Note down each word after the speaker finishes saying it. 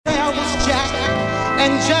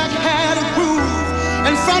and Jack had a groove,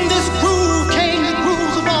 and from this groove came the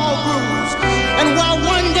grooves of all grooves. And while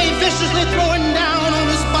one day viciously throwing down on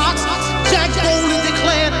his box, Jack boldly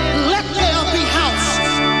declared, "Let there be house."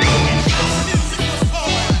 And house music was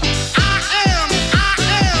born. I am,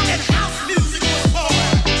 and house music was born.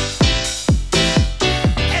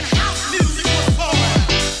 And house music was born.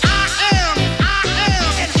 I am,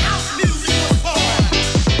 and house music was born.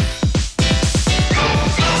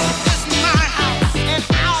 This is my house and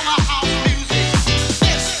our house music.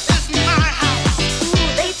 This is my house. Ooh,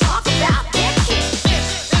 they talk about that shit. This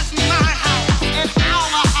is my house and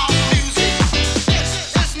our house music. This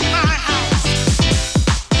is my house.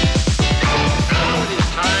 Now it is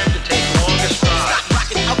time to take longer strides. Stop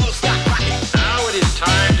rocking, I won't stop rocking. Now it is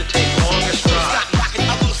time to take longer strides. Stop rocking,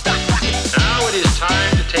 I won't stop rocking. Now it is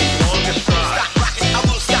time to take longer strides. Stop rocking, I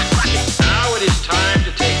won't stop rocking. Now it is time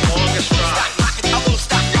to take longer strides. Stop rocking, I won't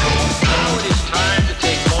stop rocking. Now it is time to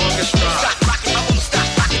take longer strides. Stop rocking, I won't stop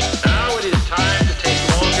rocking. Now it is time to take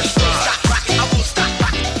longer strides. Stop rocking, I won't stop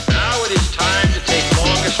rocking. Now it is time to take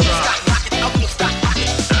longer strides. Stop rocking, I won't stop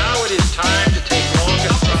rocking. Now it is time to take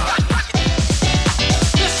longer strides.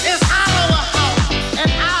 This is our house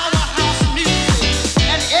and our house music.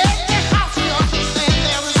 And every house we understand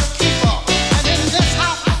there is a keeper. And in this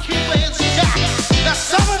house the keeper is Jack. Now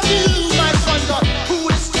some of you might wonder who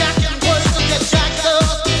is Jack and what is it that Jack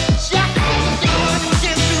does. Jack is the one who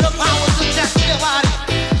gives you the power to jack your body.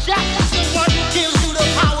 Jack is the one who gives you the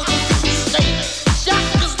power to do state. Jack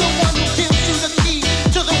is the one who gives you the key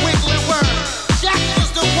to the wiggly worm. Jack is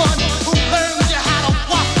the one who learns you how to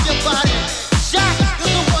walk your body. Jack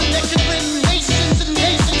is the one that can bring nations and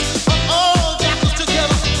nations of all jackals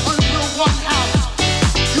together under one house.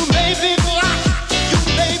 You may be black, you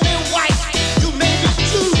may be white, you may be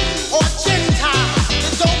Jew or Gentile.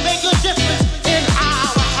 It don't make a difference in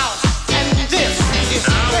our house. And this is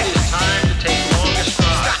Now it rest. is time to take longer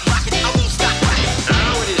strides. Stop rocking, I won't stop rocking.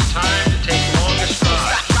 Now it is time to take longer strides.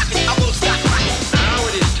 Stop rocking, I won't stop rocking. Now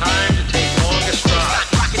it is time to take longer strides.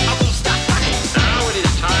 Stop rocking, I won't stop rocking. Now it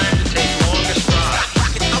is time to take longer strides. Stop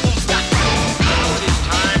rocking, I won't stop rocking. Now it is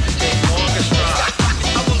time to take longer strides. Stop rocking, I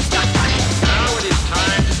won't stop rocking. Now it is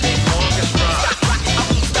time to take longer strides. Stop rocking, I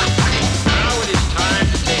won't stop rocking. Now it is time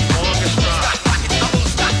to take longer strides. Stop rocking, I won't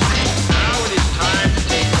stop rocking. Now it is time to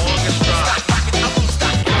take longer strides. Stop rocking, I won't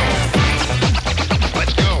stop rocking.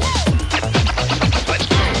 Let's go. Let's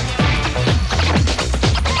go.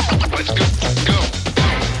 Let's go. Go.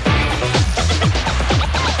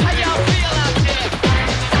 How y'all feel out there?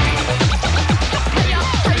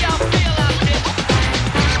 How y'all feel out there?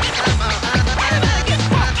 Everybody get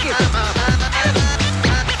funky. Everybody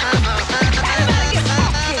get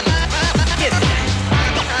funky. Get that. Get that. Get that.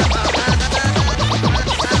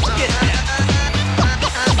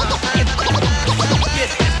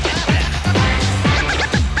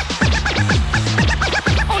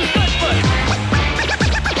 On the good foot.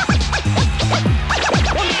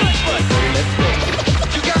 On the good foot. Let's go.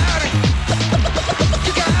 You got it.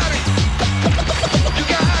 You got it. You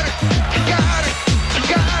got it. You got it. You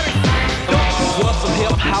got it. Don't you love some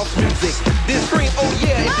hip house music? Then scream, oh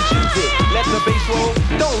yeah, if you choose it. Let the bass roll,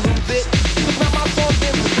 don't lose it. Cause now my song's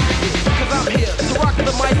been produced. Cause I'm here to rock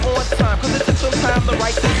the mic on time. Cause it took some time to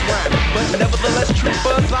write this rhyme. But nevertheless, true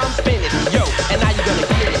buzz, I'm finished. Yo, and now you gonna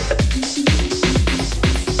get it.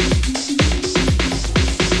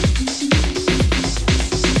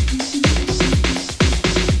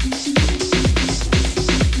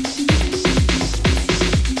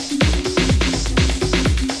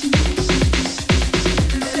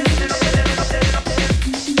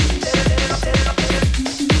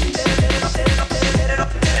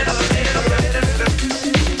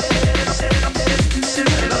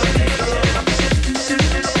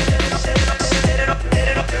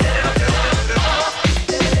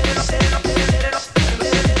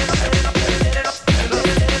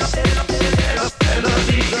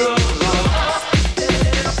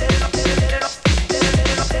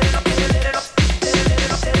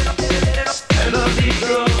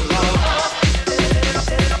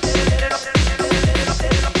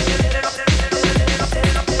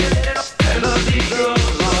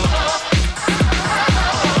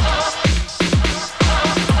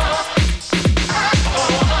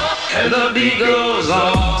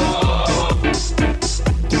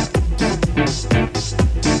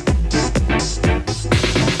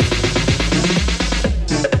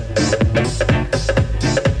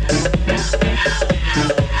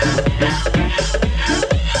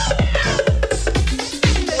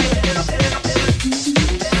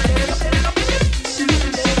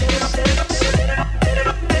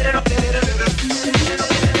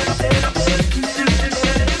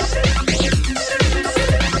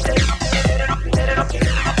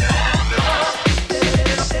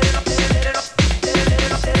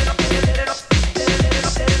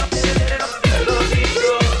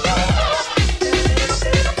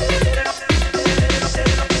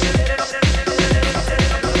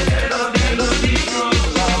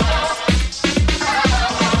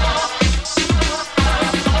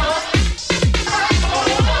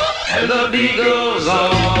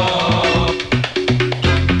 up.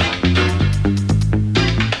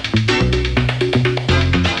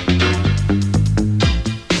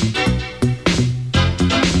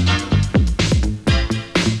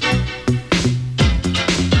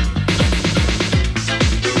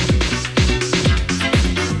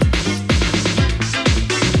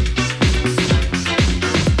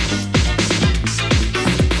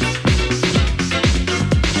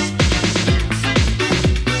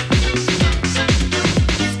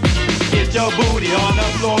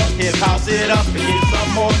 House it up and get some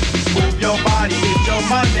more. Move your body, get your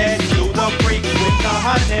money. Do the freak with the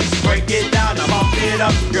honey. Break it down and bump it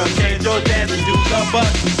up. Girl, change your dance and do the bust.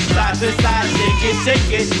 Side to side, shake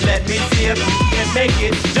it. Let me see if you can make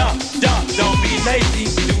it. Jump, jump, don't be lazy.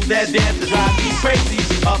 Do that dance to drive me crazy.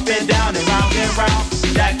 Up and down and round.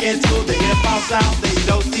 Back into the hip hop sound. Say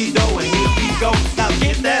do-si-do and here we go. Now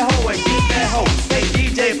get that hoe and get that hoe. Say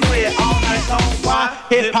DJ, play it all night long. Why?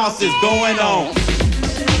 Hip house is going on.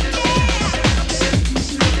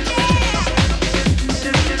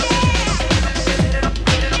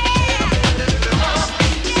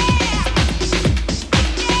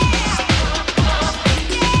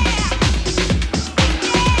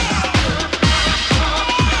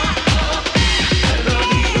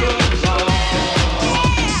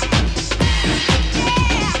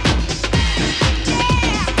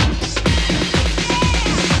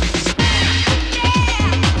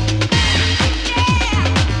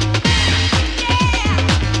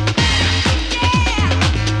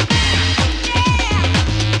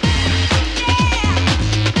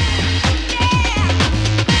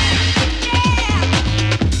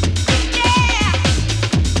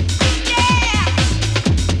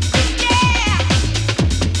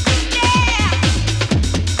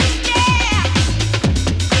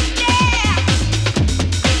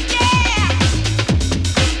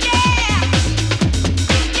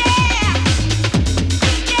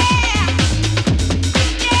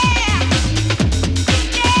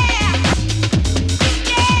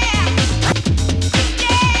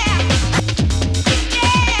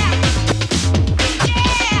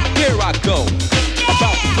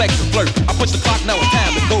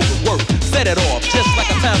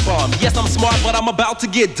 I'm about to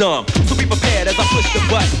get dumb, so be prepared as I push the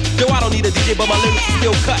button. Yo, I don't need a DJ, but my lyrics are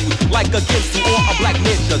still cutting like a Ginsu or a black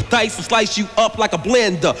ninja. Dice and slice you up like a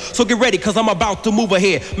blender. So get ready, cause I'm about to move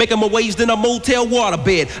ahead, making my waves in a motel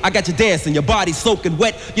waterbed. I got you dancing, your body soaking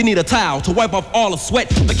wet. You need a towel to wipe off all the sweat.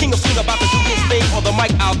 The king of swing about to do his thing. On the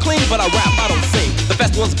mic I'll clean, but I rap, I don't sing. The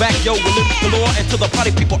best one's back, yo, with lyrics galore. And to the party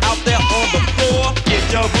people out there on the floor, get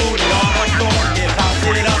your booty on the floor. Get house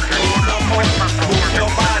it up, move some more. Move your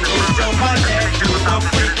body, get your money. Do the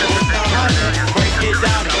freak with the honey. Break it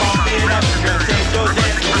down and bump it up. Girl, change your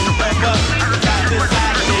dance and do the bust. Side to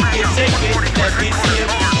side, shake it. Let me see if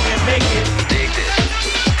you can make it. Dig this.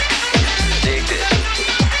 Dig this.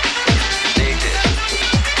 Dig this.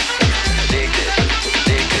 Dig this.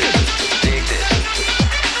 Dig this. Dig this.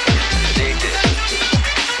 Dig this.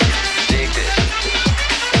 Dig this.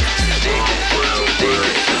 Dig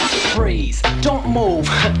this. Freeze, don't move.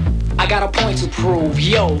 I got a point to prove.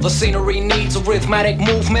 Yo, the scenery needs a rhythmic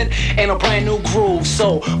movement and a brand new groove.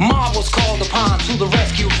 So Marvel's called upon to the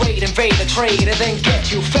rescue, raid, invade the trade, and then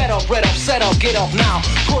get you fed up, red up, set up, get up now.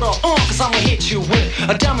 Put up on, cause I'ma hit you with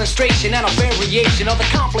a demonstration and a variation of the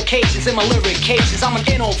complications in my lyric cases. I'm an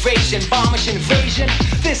innovation, bombish invasion.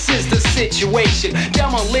 This is the situation.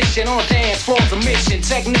 Demolition on a dance floor's a mission.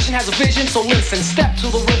 Technician has a vision, so listen. Step to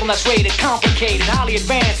the rhythm that's rated complicated, highly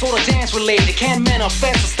advanced, or the dance related. Can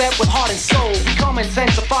manifest a step with heart and soul. Become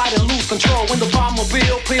intensified and lose control when the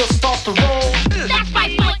automobile peel starts to roll. That's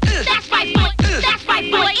right, boy. That's right, boy. That's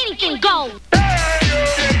right, boy. Anything goes.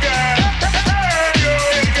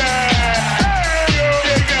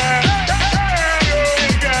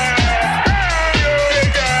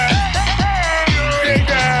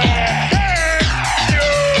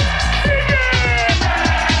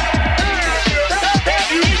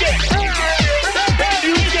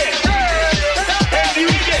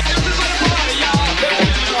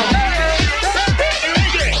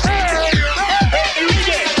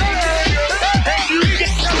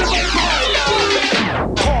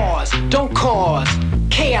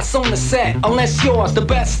 On the set, unless yours the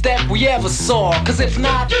best step we ever saw. Cause if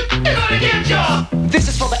not, you're gonna get ya. This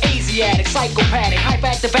is for the Asiatic, psychopathic,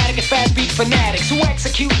 hyperactivatic and fast beat fanatics who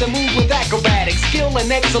execute the move with acrobatics, skill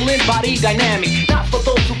and excellent body dynamic. Not for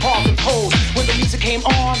those who pause and pose. When the music came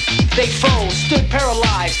on, they froze, stood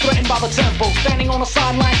paralyzed, threatened by the tempo, standing on the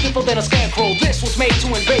sideline, stiffer than a scarecrow. This was made to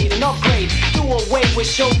invade and upgrade, do away with with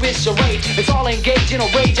showbiz charade. It's all engaged in a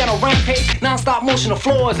rage and a rampage. Non-stop motion, the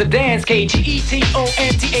floor is a dance cage. GETONTHEFLOOR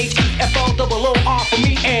for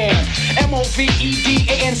me and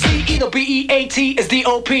MOVEDANC. Either BEAT is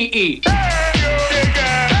DOPE.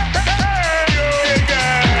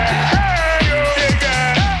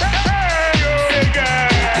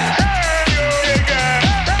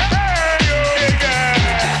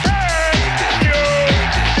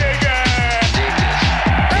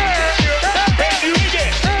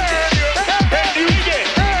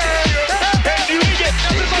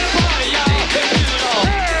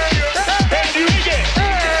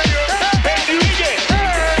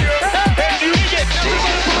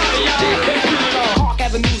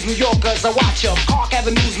 I watch ya. Park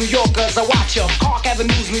Avenue's New Yorkers, I watch ya. Park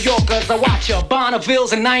Avenue's New Yorkers, I watch ya.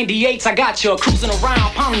 Bonneville's and 98's, I got ya. Cruising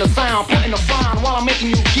around, pounding the sound, putting the frown while I'm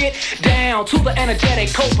making you get down to the energetic,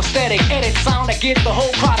 copacetic, edit sound that gets the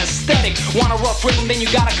whole crowd aesthetic. Want a rough rhythm, then you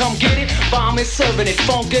gotta come get it. Bomb is serving it,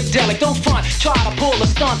 funkadelic. Don't front, try to pull a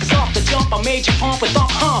stunt, cause off the jump I made you pump and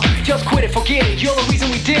thump, just quit it, forget it. You're the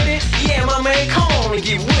reason we did it. Yeah, my man, come on and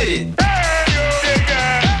get with it.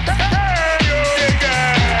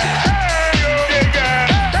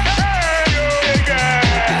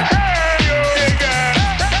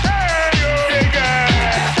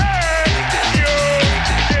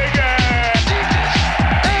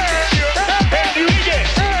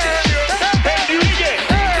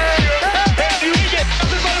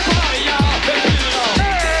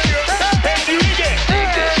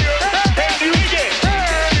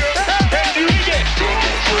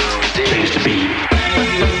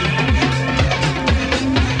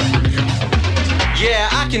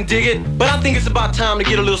 Dig it, but I think it's about time to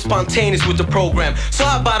get a little spontaneous with the program. So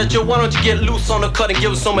how about it, Joe? Why don't you get loose on the cut and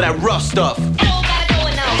give us some of that rough stuff?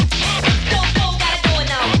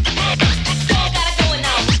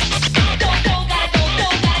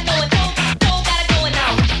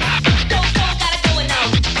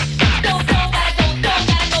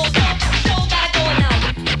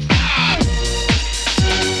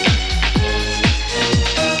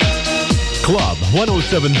 Club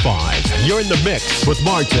 107.5. You're in the mix with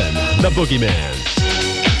Martin The Boogieman.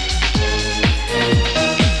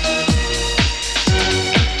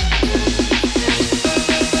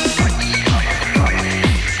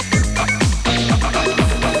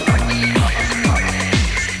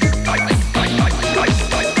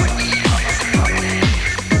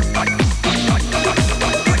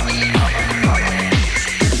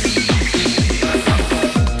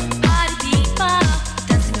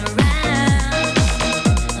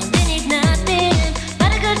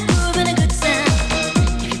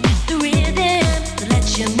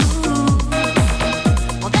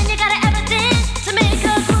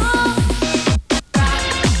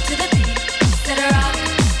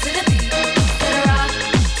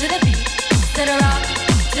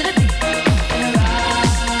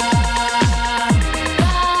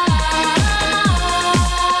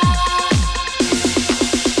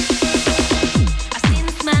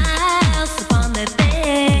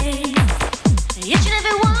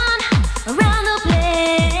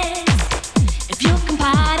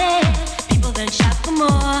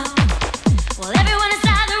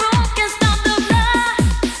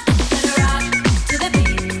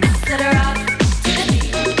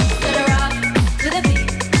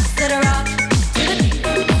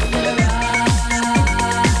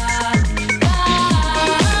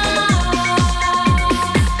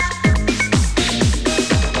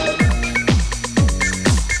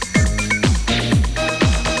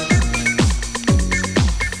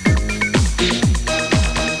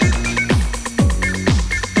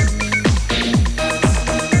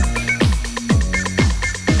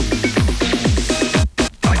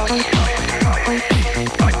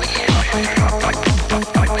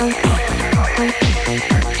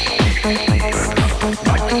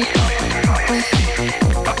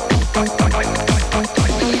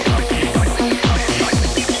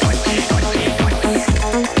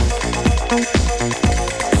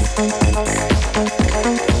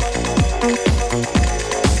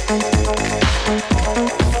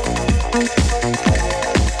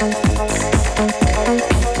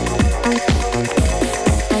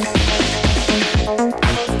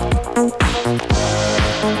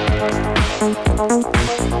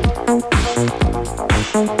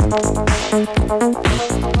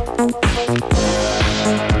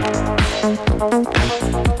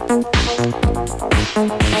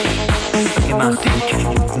 In my feet can't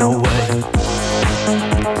move no way.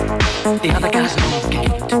 The other guys know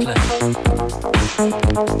came to play.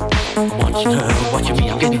 Watching her, watching me,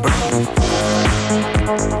 I'm getting burned.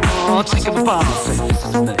 Oh, take a bow, say this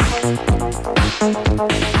is me.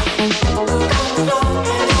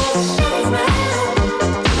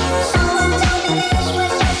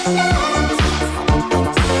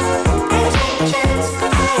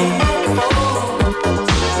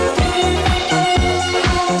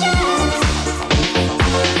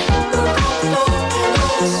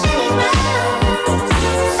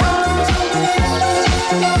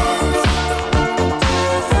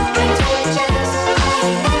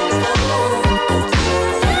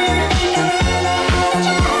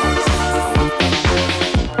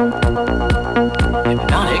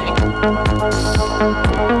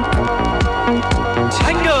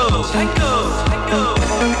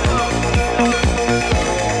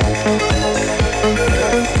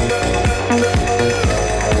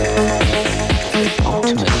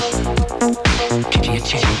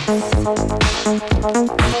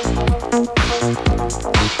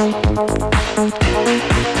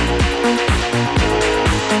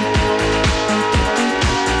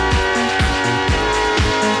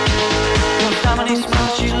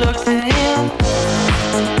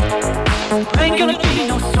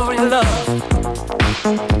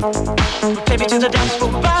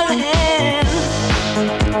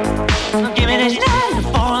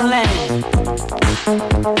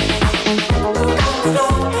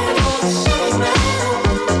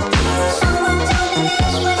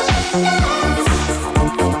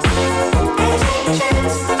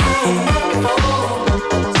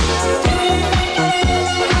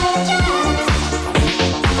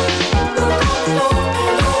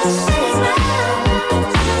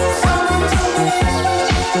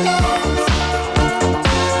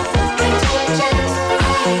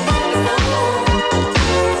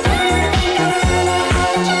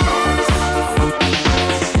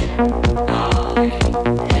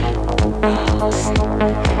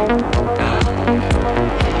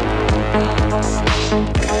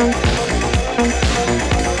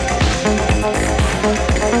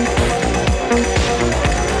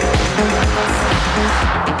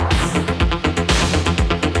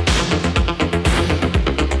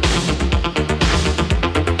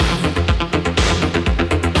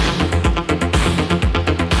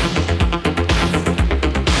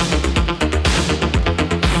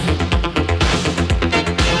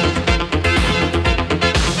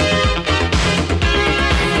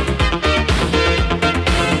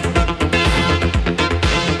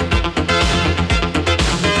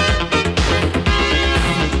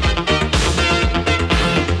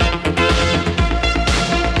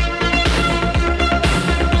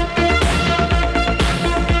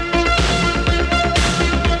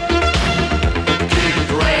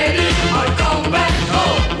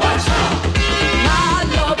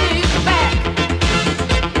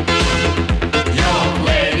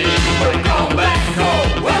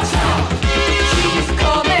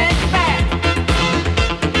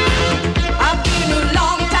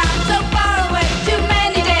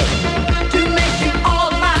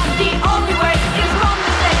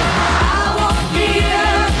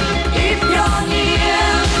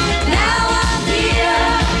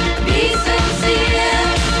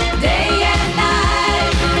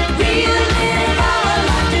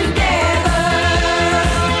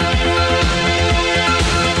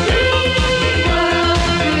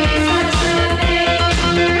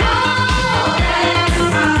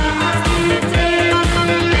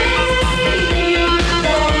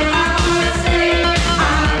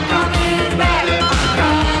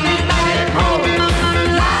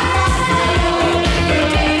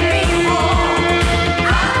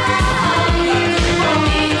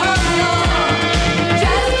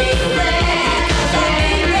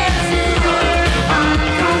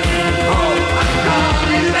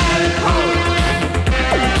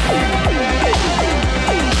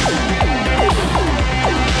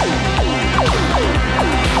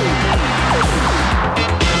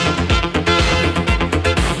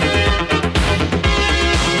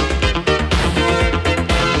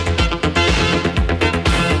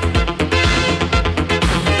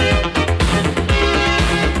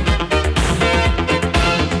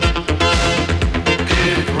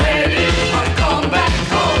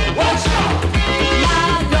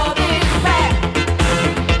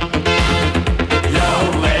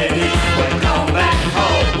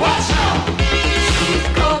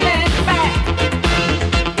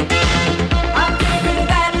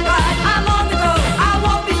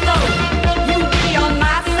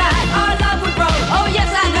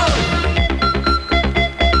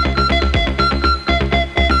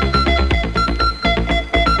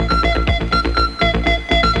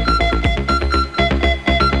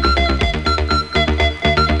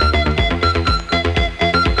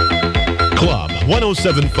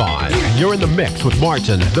 1075. You're in the mix with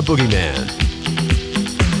Martin The Boogieman.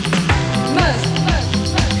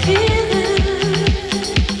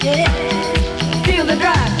 Feel the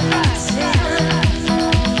drive.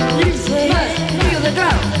 You say, feel the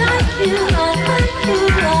drive. I feel like,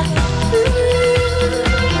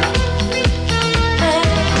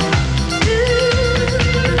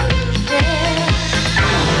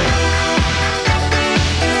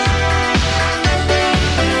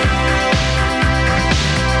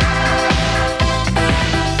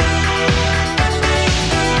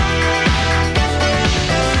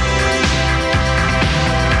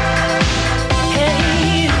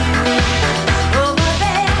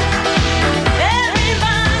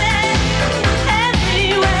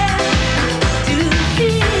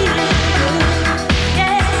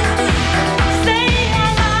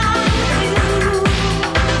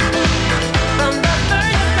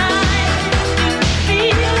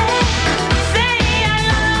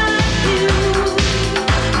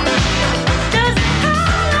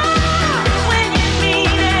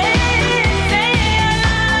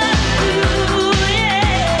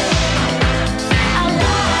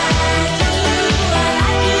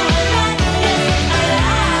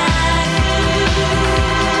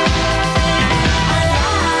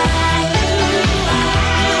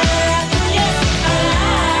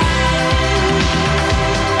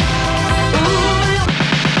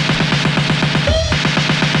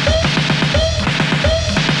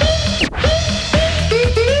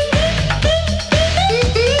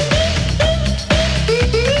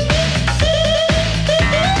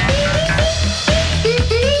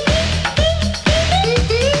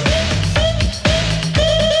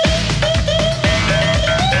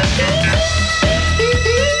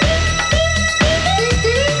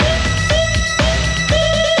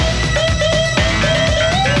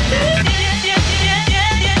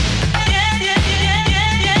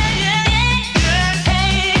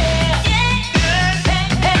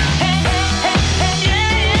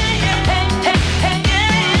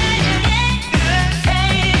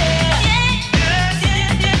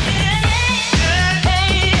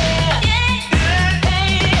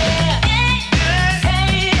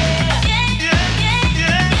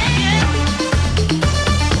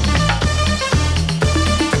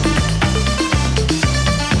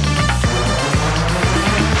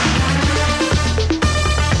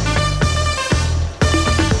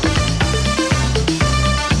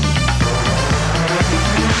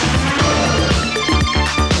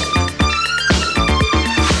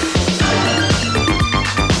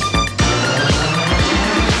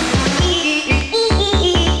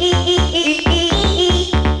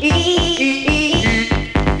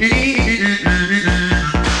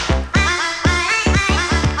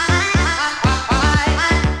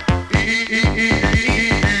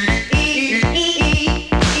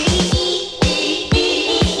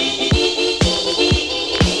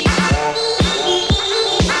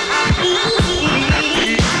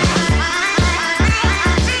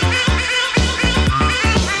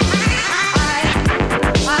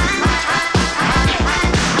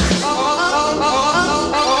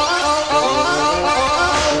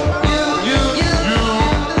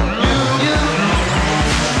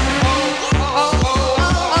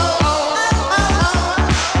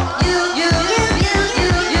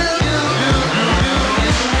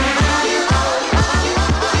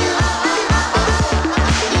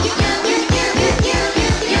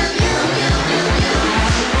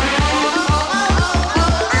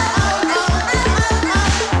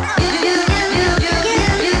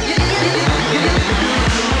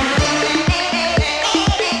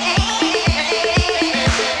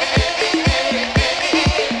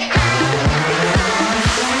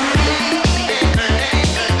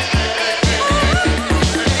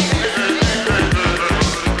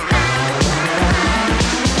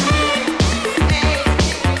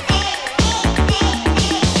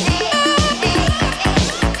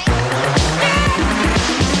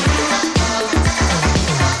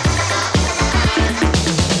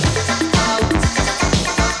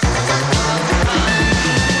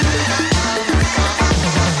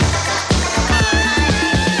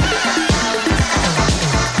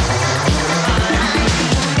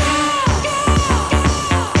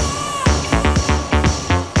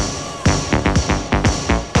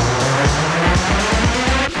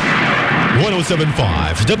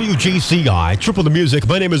 107.5 WGCI, Triple the Music.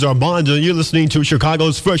 My name is Armando, and you're listening to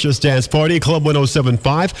Chicago's freshest dance party, Club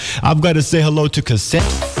 107.5. I've got to say hello to Cassette.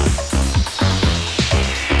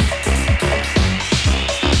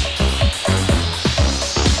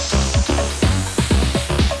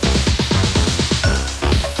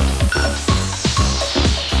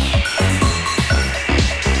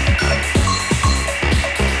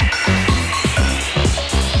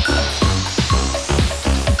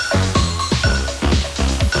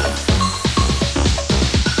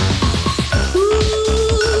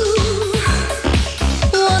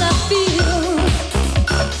 What I feel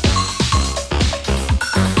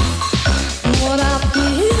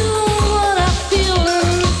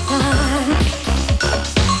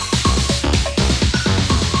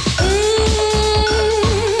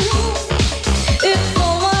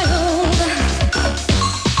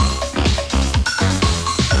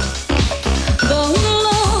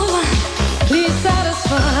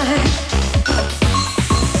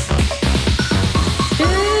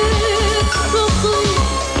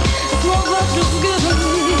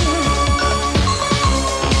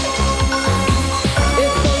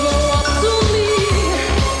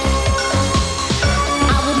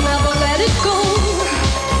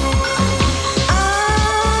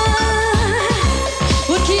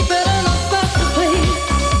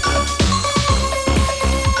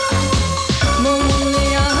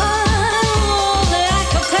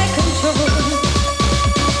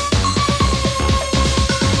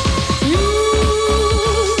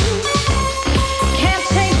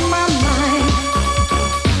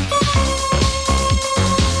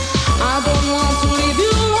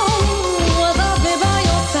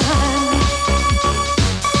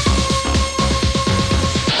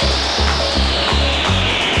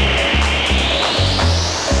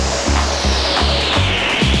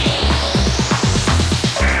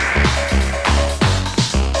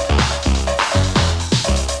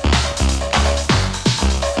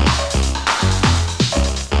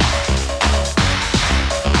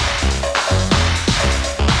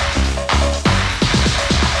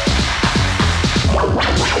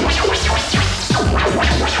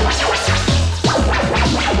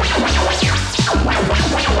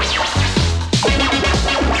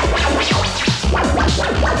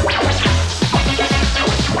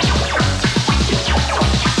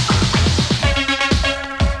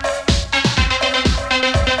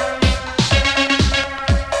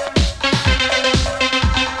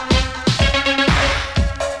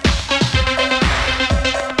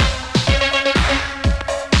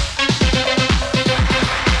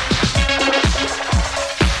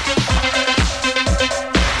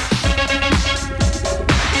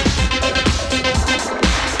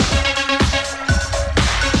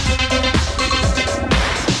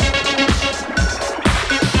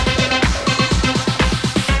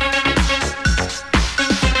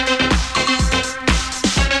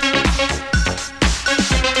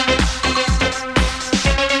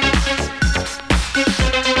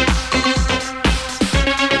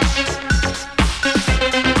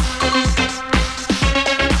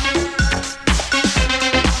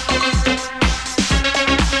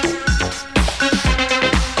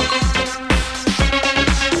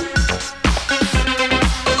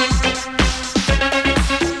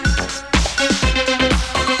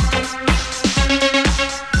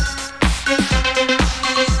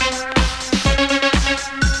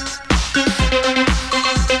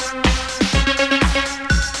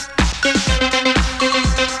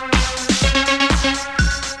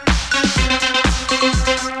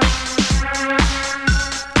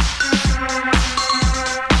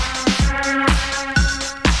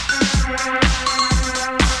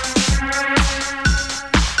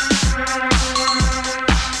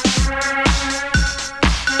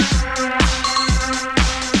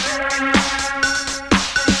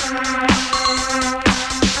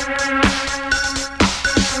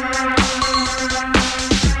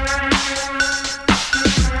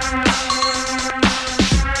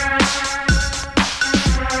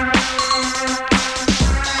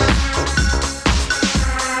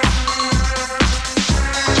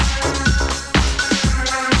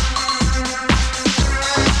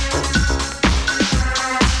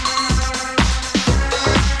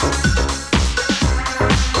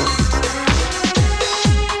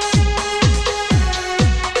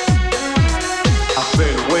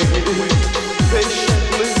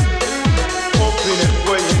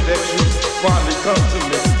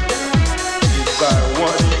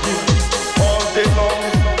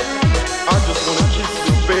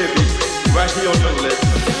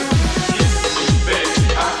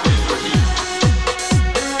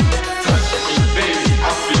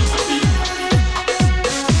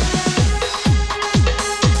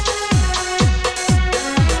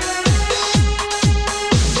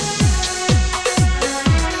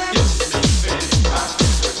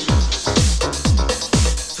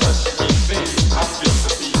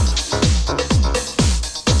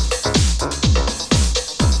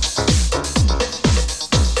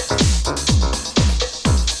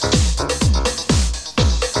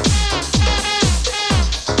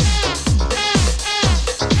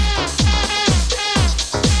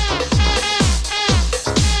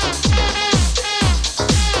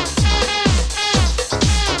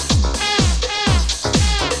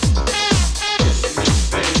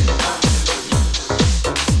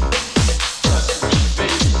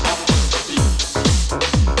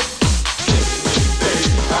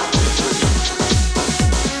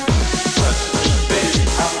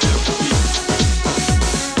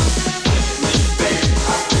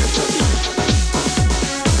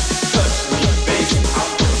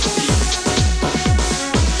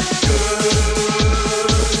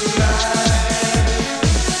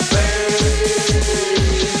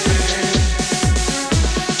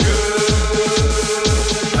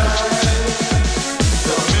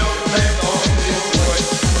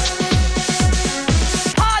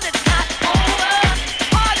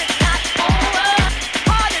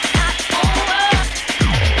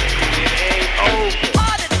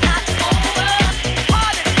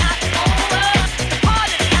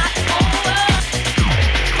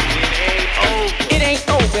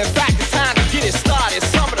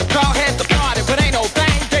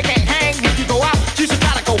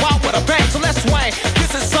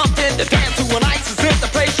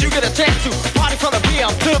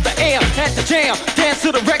the jam, dance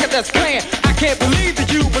to the record that's playing. I can't believe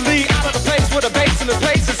that you believe out of the place where the bass and the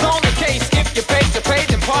place is on the case. If you pay to pay,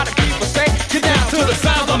 then party people stay. Get down to the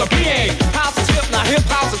sound on the PA. House is hip, now hip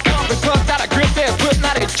house is pumping. Plus got a grip there, put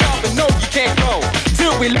not a jumping. No, you can't go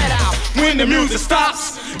till we let out. When the music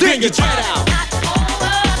stops, then you jet out.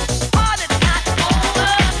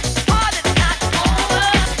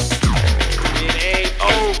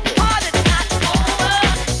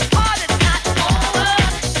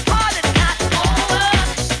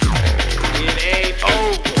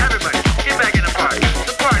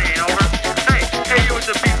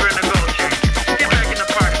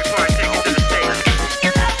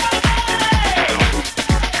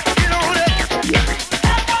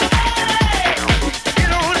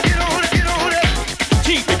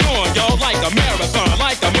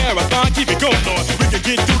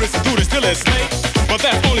 But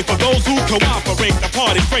that's only for those who cooperate. The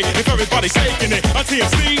party's great if everybody's shaking it. A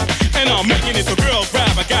TMC, and I'm making it so girls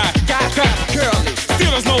grab a guy. Guys grab a curly.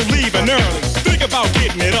 Still there's no leaving early. Think about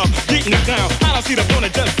getting it up, getting it down. I don't see the point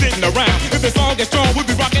of just sitting around. If the song is strong, we'll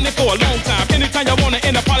be rocking it for a long time. Anytime you wanna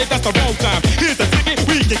end a party, that's the wrong time. Here's the ticket,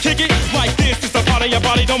 we can kick it like this. It's a part of your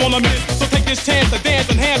body, don't wanna miss. So take this chance to dance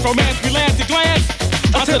and hands, romance, relance, and glance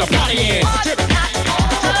until the party ends.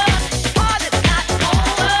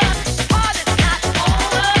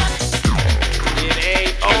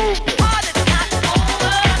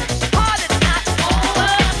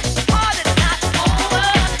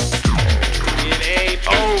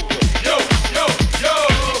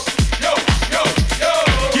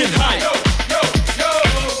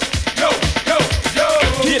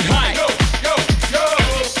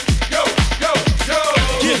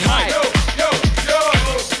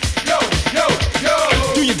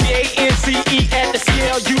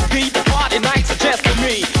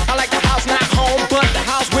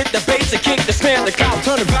 The crowd,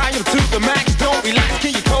 turn the volume to the max. Don't relax,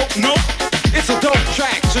 can you cope? Nope. It's a dope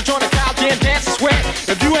track, so join the crowd, jam, dance, and sweat.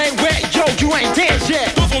 If you ain't wet, yo, you ain't danced yet.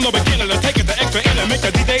 Go from the beginning to take it the extra in and make the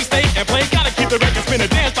DJ stay and play. Gotta keep the record spinning,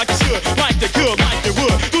 dance like you should, like you could, like you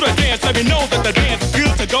would. Do the dance, let me know that the dance is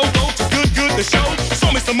good to go to good to show. Show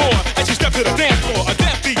me some more as you step to the dance floor. A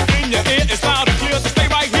deaf beat in your ear, it's loud and clear. So stay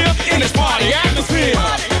right here in this party atmosphere.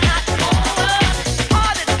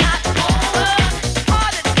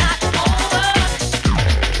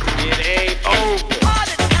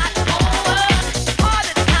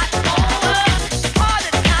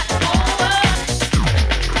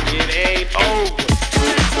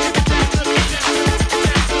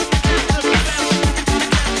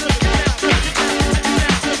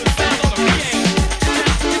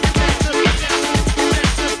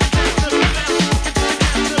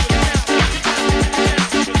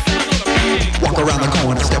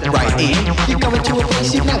 You're coming to a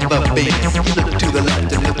place you've never been. You look to the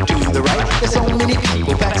left and look to the right. There's so many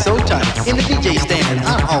people packed so tight. In the DJ stand,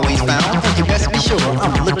 I'm always found. And you best be sure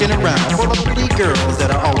I'm looking around for the pretty girls that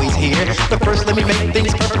are always here. But first, let me make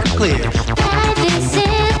things perfectly clear. Life is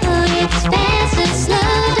simple, it's fast and slow.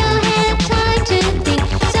 Don't have time to think.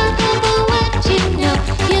 So remember what you know.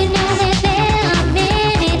 You know that there are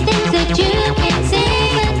many things that you can say,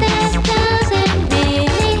 but that doesn't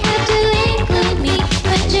really have to include me.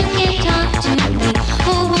 But you can talk to me.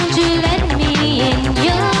 Oh, won't you let me in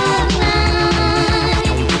your life?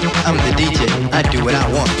 I'm the DJ, I do what I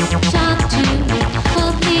want. Talk to me.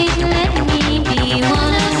 Oh, please let me be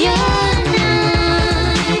one of your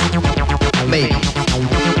night. Maybe.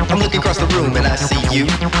 I'm looking across the room and I see you.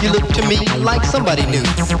 You look to me like somebody new.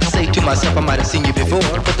 I say to myself I might have seen you before,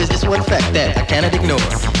 but there's just one fact that I cannot ignore.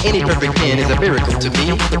 Any perfect pen is a miracle to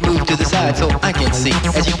me. But move to the side so I can see.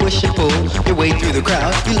 As you push and pull your way through the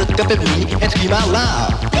crowd, you look up at me and scream out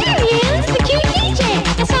loud. There he is, the cute DJ.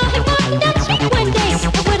 I saw him walking down the street one day. I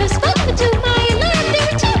would have spoken to my alarm. There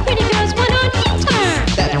were two pretty girls, one on each turn.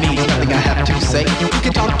 That means nothing I have to say. You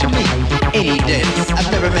can talk to me any day.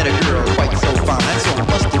 I've never met a girl quite so fine, so I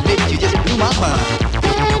must admit you just blew my mind.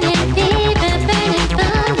 Burning fever, burning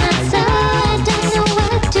from my soul. I don't know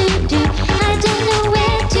what to do. I don't know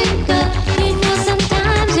where to go. You know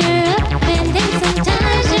sometimes you're up and then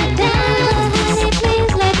sometimes you're down. Honey,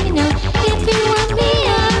 please let me know if you want me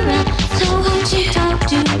around. So won't you talk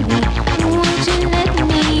to me? Won't you let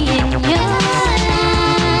me in your life?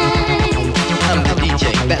 I'm the DJ,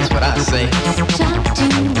 that's what I say. Talk to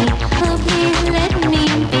me. Oh, please let me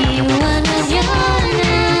be one of your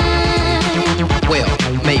night. Well,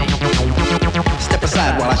 maybe. Step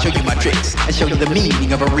aside while I show you my tricks and show you the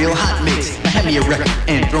meaning of a real hot mix. Now hand me a record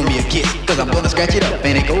and throw me a kiss, cause I'm gonna scratch it up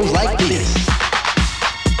and it goes like this.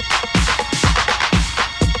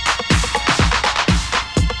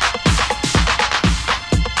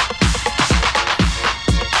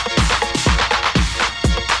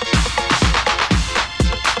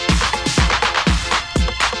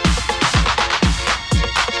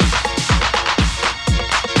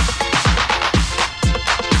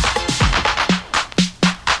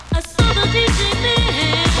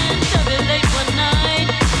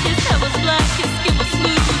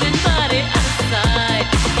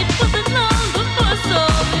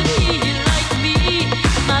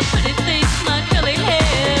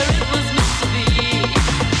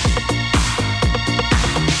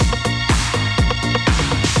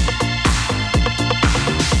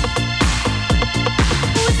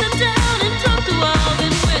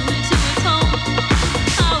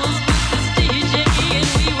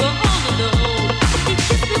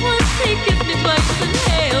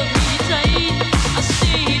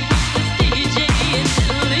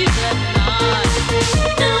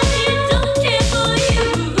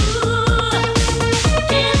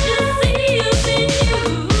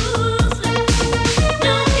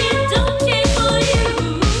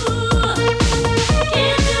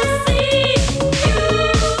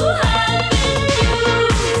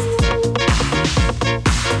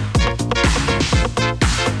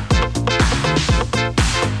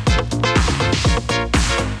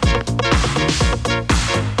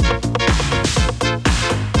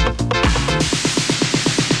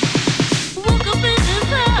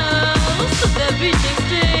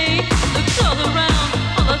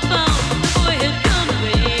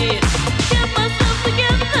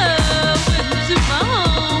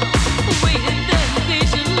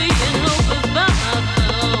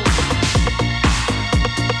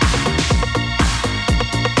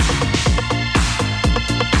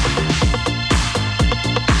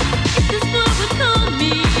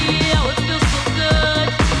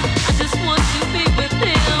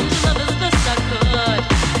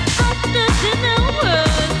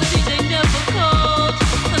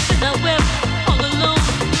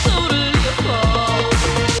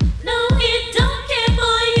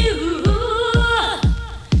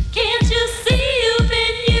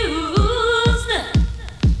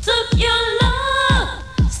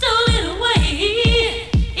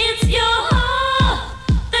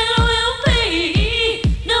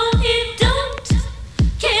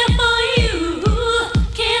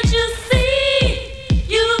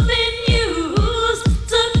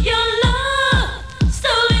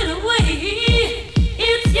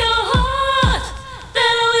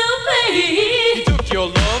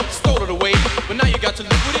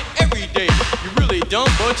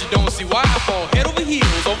 but you don't see why I fall head over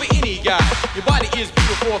heels over any guy. Your body is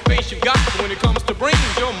beautiful, a face you've got, but when it comes to brains,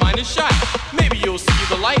 your mind is shot. Maybe you'll see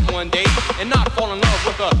the light one day and not fall in love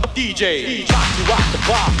with a DJ. Rock you rock the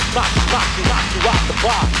bar, rock you rock you rock you rock the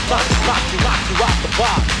bar, rock you rock you rock you rock the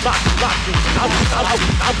bar, rock you rock you rock you rock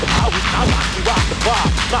the bar,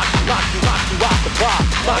 rock you rock you rock you rock you rock the bar,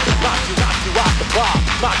 rock you rock you rock you rock the bar,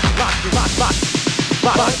 rock you rock you rock.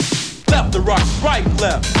 Left to right, right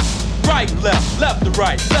left to right, left to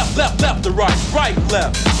right to right, left to right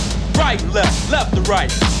left to right, left to right.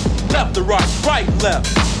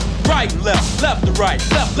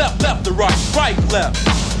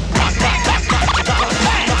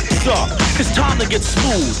 It's time to get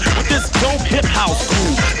smooth with this dope hip house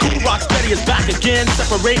groove. Cool Rock Steady is back again,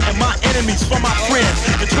 separating my enemies from my friends.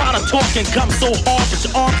 You're trying to talk and come so hard, but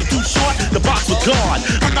your arms are too short. The box was gone.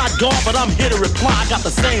 I'm not God, but I'm here to reply. I got the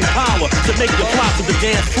same power to make you fly to the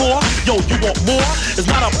dance floor. Yo, you want more? It's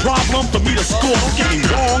not a problem for me to score. Don't get me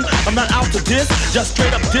wrong, I'm not out to diss, just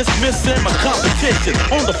straight up dismissing my competition.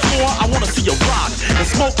 On the floor, I wanna see you rock and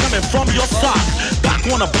smoke coming from your sock. Back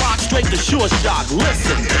on the block, straight to Sure Shock.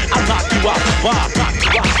 Listen, I'll knock you out the bar, knock you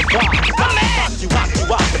out the bar, knock you out the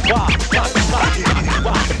bar, knock you out the bar, knock you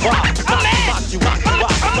out the bar, knock you out the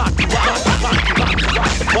bar, knock you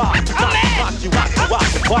out the bar, knock you out the bar, knock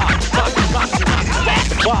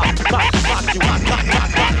you out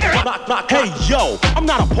the bar, hey yo, I'm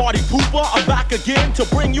not a party pooper. I'm back again to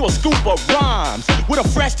bring you a scoop of rhymes with a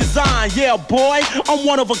fresh design. Yeah, boy, I'm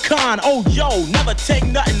one of a kind. Oh yo, never take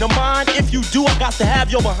nothing to mind. If you do, I got to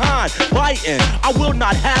have your behind biting. I will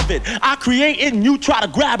not have it. I create it and you try to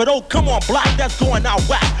grab it. Oh, come on, Black, that's going out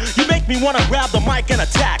whack. You make me wanna grab the mic and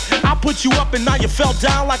attack. I put you up and now you fell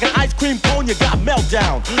down like an ice cream cone. You got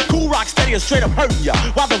meltdown. Cool Rock Steady is straight up hurting ya,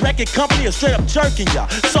 while the record company is straight up jerking ya.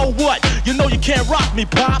 So what? You know you can't rock me,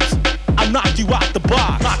 pops. I knock you out the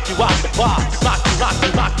box. Knock you out the box. Knock you out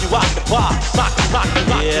the box. Knock you out the box. Knock you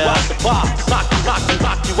out the box. Knock you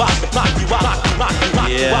out the box. Knock you out the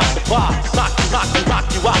box.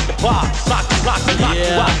 Knock you out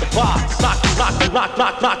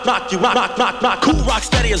the box. Knock you out the box. Cool Rock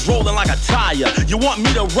Steady is rolling like a tire. You want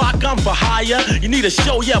me to rock? I'm for hire. You need a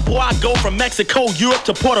show? Yeah, boy, I go from Mexico, Europe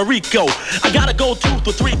to Puerto Rico. I gotta go 2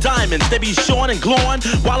 to 3 diamonds. They be showing and glowing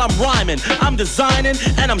while I'm rhyming. I'm designing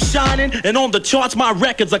and I'm shining, and on the charts my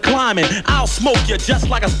records are climbing. I'll smoke you just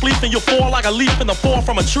like a spleef, and you'll fall like a leaf in the fall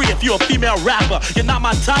from a tree. If you're a female rapper, you're not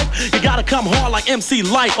my type. You gotta come hard like MC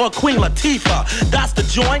Light or Queen Latifah. That's the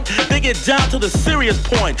joint. They get down to the serious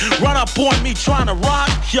point. Run up on me trying to rock.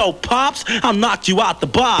 Yo, pops, I'll knock you out the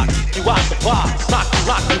box. You out the box. Knock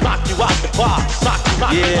you out the box. Knock you out the box. Knock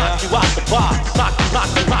you out the box. Knock you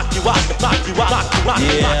out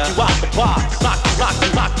the box. Knock you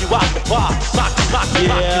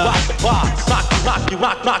out the box. Knock you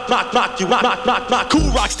out the box. Knock you out the box. Cool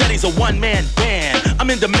Rock Steady's a one-man band. I'm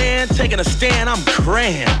in demand, taking a stand, I'm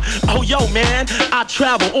grand. Oh, yo, man, I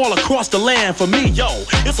travel all across the land. For me, yo,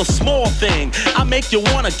 it's a small thing. I make you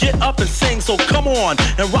wanna get up and sing, so come on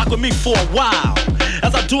and rock with me for a while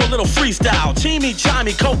as I do a little freestyle. Chimey,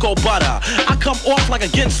 chimey, cocoa butter. I come off like a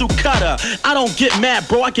Ginsu cutter. I don't get mad,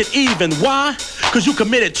 bro, I get even. Why? Cause you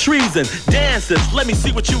committed treason. Dances, let me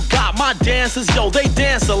see what you got. My dancers, yo, they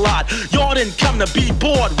dance a lot. Y'all didn't come to be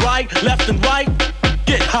bored, right? Left and right,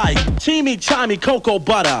 get hype. Chimey, chimey, cocoa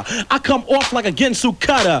butter. I come off like a Ginsu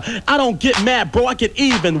cutter. I don't get mad, bro, I get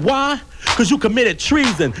even. Why? Cause you committed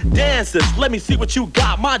treason. Dances, let me see what you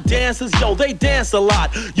got. My dancers, yo, they dance a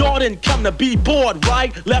lot. Y'all didn't come to be bored,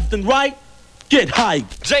 right? Left and right, Get hype.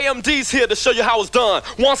 JMD's here to show you how it's done.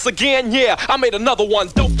 Once again, yeah, I made another one.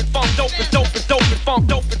 Dope and funk, dope and dope and dope and funk,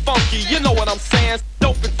 dope and funky. You know what I'm saying?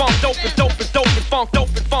 Dope and funk, dope and dope and dope and funk, dope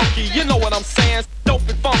and funky. You know what I'm saying? Dope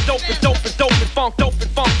and funk, dope and dope and dope and funk, dope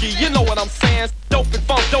and funky. You know what I'm saying? Dope and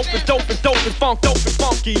funk, dope and dope and dope and funk, dope and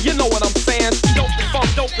funky. You know what I'm saying? Dope and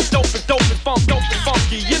funk, dope and dope and dope and funk, dope and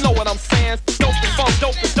funky. You know what I'm saying? Dope and funk,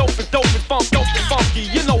 dope and dope and dope and funk, dope and funky.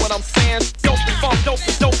 You know what I'm saying? Dope and funk, dope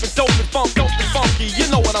and dope and dope and funk, dope and funky. You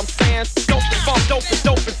know what I'm saying? Dope and funk, dope and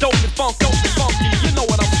dope and dope and funk, dope and funky. You know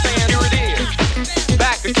what I'm saying? Here it is,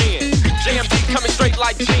 back again. JMD coming straight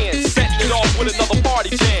like gin, setting it off with another party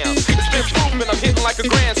jam. It's been proven I'm hitting like a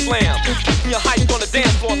grand slam. Keeping you hyped on the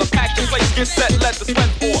dance floor, on the pack the place, get set, let the sweat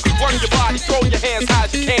pour. Work your body, throw your hands high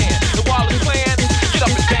as you can. And while it's playing, get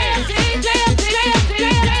up and dance.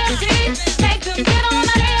 Make them get on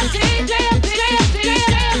my dance.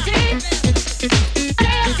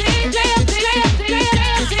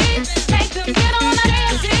 Make them get on my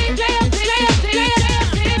dance.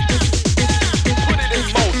 Put it in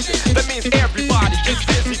motion, that means everybody gets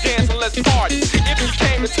busy dancing, let's party. If you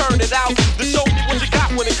came to turn it out, then show me what you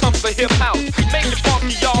got when it comes to hip house. Make it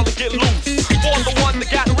funky, y'all, and get loose. For the one that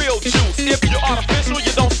got real juice. If you're artificial,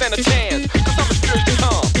 you don't stand a chance. Cause I'm as good as you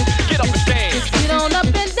come. Get up and dance. Get on up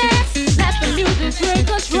and dance. Let the music take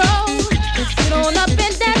control. Get on up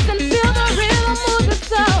and dance and feel the rhythm move your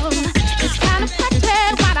soul. It's kind of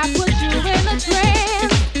pathetic when I put you in a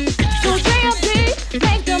trance. So JMD,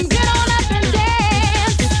 make them get on up and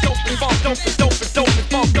dance. Dope and funk, dope and dope and dope and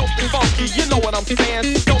funk, dope and funky. You know what I'm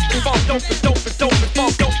saying? Dope and funk, dope and dope and dope and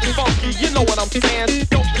funk, dope and funky. You know what I'm saying?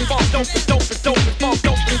 Dope and funk, dope and dope and dope and funk,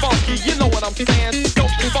 dope and funky. You know what I'm saying?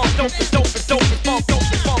 Dope and funk, dope and dope and dope and funk, dope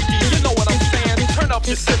and funky. You know what I'm saying? Turn up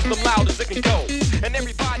your system loud as it can go.